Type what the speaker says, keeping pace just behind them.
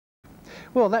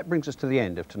Well, that brings us to the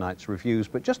end of tonight's reviews,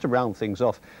 but just to round things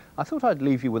off, I thought I'd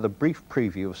leave you with a brief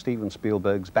preview of Steven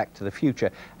Spielberg's Back to the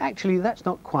Future. Actually, that's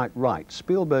not quite right.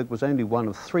 Spielberg was only one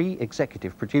of 3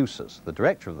 executive producers. The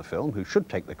director of the film, who should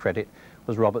take the credit,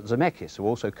 was Robert Zemeckis, who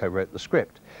also co-wrote the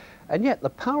script. And yet the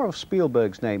power of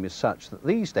Spielberg's name is such that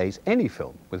these days any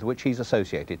film with which he's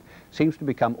associated seems to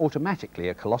become automatically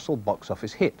a colossal box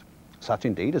office hit. Such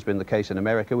indeed has been the case in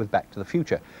America with Back to the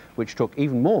Future, which took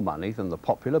even more money than the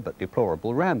popular but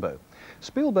deplorable Rambo.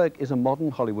 Spielberg is a modern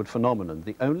Hollywood phenomenon,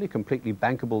 the only completely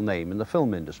bankable name in the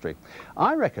film industry.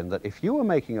 I reckon that if you were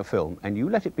making a film and you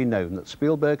let it be known that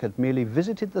Spielberg had merely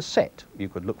visited the set, you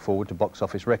could look forward to box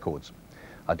office records.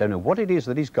 I don't know what it is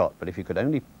that he's got, but if he could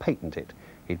only patent it,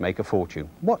 he'd make a fortune.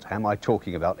 What am I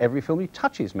talking about? Every film he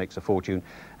touches makes a fortune.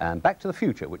 And Back to the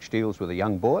Future, which deals with a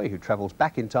young boy who travels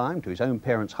back in time to his own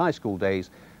parents' high school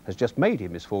days, has just made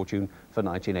him his fortune for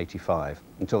 1985.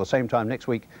 Until the same time next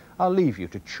week, I'll leave you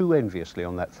to chew enviously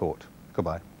on that thought.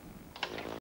 Goodbye.